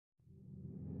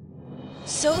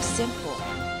So simple,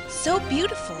 so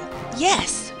beautiful.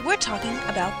 Yes, we're talking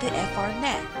about the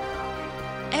FRnet.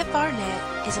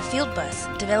 FRnet is a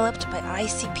Fieldbus developed by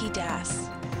ICP DAS.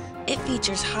 It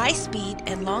features high-speed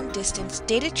and long-distance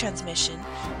data transmission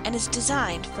and is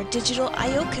designed for digital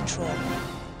I/O control.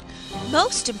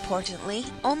 Most importantly,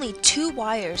 only 2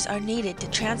 wires are needed to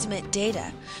transmit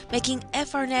data, making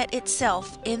FRnet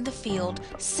itself in the field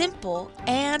simple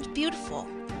and beautiful.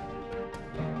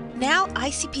 Now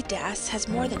ICP DAS has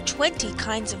more than 20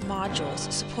 kinds of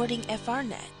modules supporting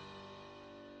FRnet.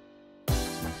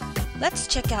 Let's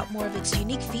check out more of its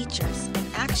unique features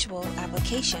and actual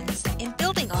applications in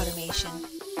building automation.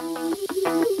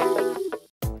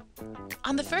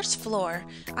 On the first floor,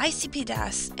 ICP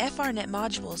DAS FRnet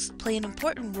modules play an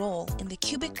important role in the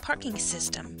cubic parking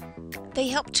system. They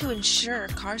help to ensure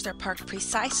cars are parked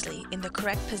precisely in the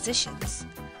correct positions.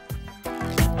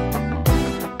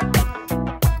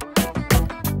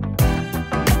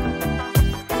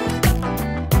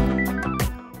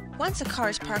 Once a car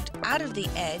is parked out of the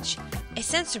edge, a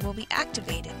sensor will be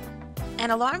activated.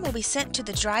 An alarm will be sent to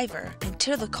the driver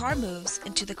until the car moves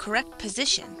into the correct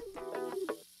position.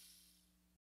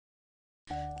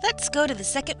 Let's go to the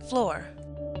second floor.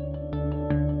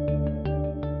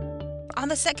 On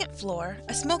the second floor,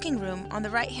 a smoking room on the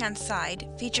right-hand side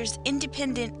features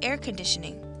independent air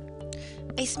conditioning.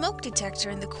 A smoke detector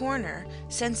in the corner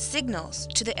sends signals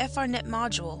to the FRnet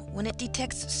module when it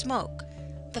detects smoke.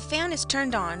 The fan is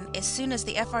turned on as soon as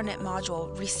the FRnet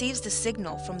module receives the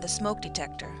signal from the smoke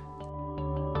detector.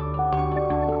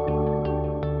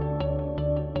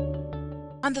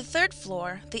 On the third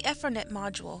floor, the FRnet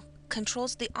module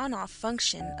controls the on-off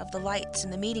function of the lights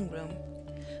in the meeting room.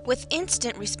 With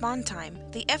instant response time,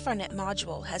 the FRnet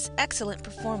module has excellent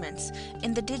performance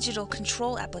in the digital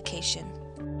control application.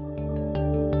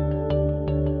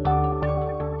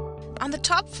 On the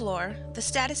top floor, the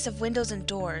status of windows and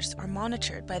doors are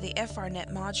monitored by the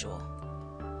FRnet module.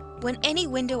 When any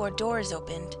window or door is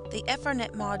opened, the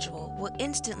FRnet module will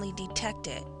instantly detect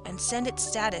it and send its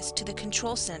status to the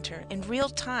control center in real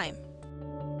time.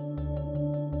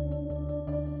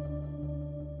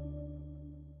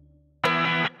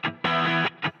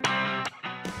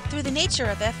 Through the nature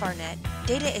of FRnet,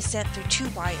 data is sent through 2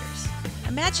 wires.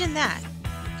 Imagine that!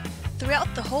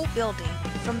 Throughout the whole building,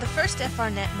 from the first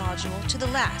FRnet module to the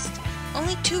last,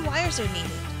 only 2 wires are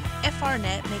needed.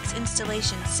 FRnet makes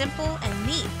installation simple and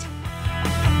neat.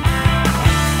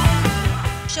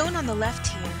 Shown on the left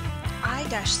here,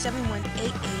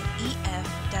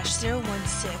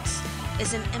 I-7188EF-016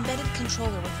 is an embedded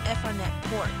controller with FRnet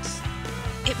ports.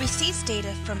 It receives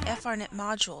data from FRnet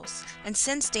modules and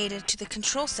sends data to the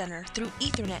control center through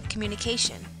Ethernet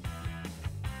communication.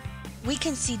 We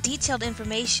can see detailed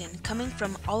information coming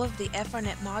from all of the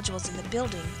FRnet modules in the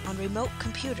building on remote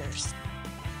computers.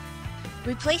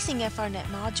 Replacing FRnet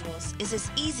modules is as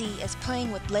easy as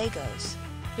playing with Legos.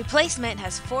 Replacement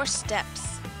has 4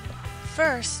 steps.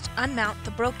 First, unmount the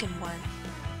broken one.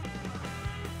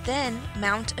 Then,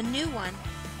 mount a new one.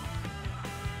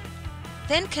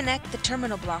 Then connect the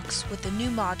terminal blocks with the new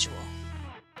module.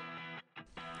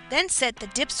 Then set the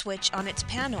dip switch on its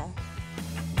panel.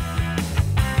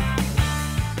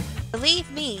 Believe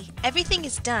me, everything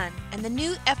is done and the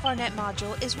new FRnet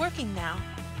module is working now.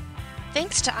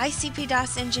 Thanks to ICP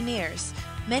DAS engineers,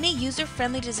 many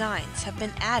user-friendly designs have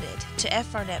been added to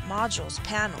FRnet modules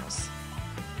panels.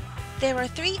 There are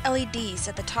 3 LEDs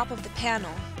at the top of the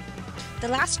panel. The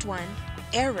last one,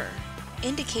 Error,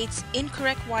 indicates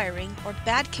incorrect wiring or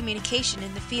bad communication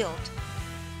in the field.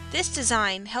 This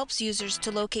design helps users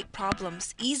to locate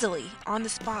problems easily on the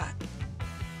spot.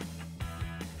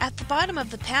 At the bottom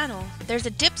of the panel, there's a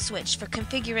dip switch for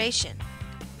configuration.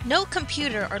 No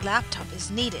computer or laptop is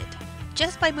needed.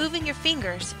 Just by moving your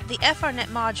fingers, the FRnet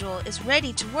module is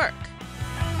ready to work.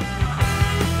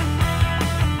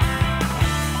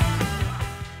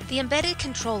 The embedded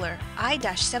controller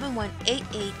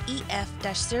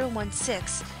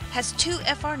I-7188EF-016 has 2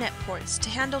 FRnet ports to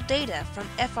handle data from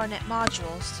FRnet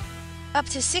modules. Up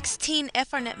to 16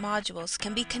 FRnet modules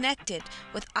can be connected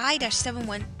with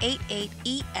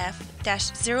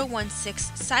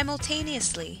I-7188EF-016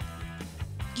 simultaneously.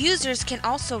 Users can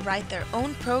also write their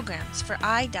own programs for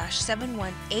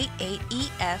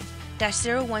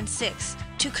I-7188EF-016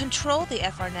 to control the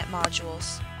FRnet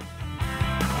modules.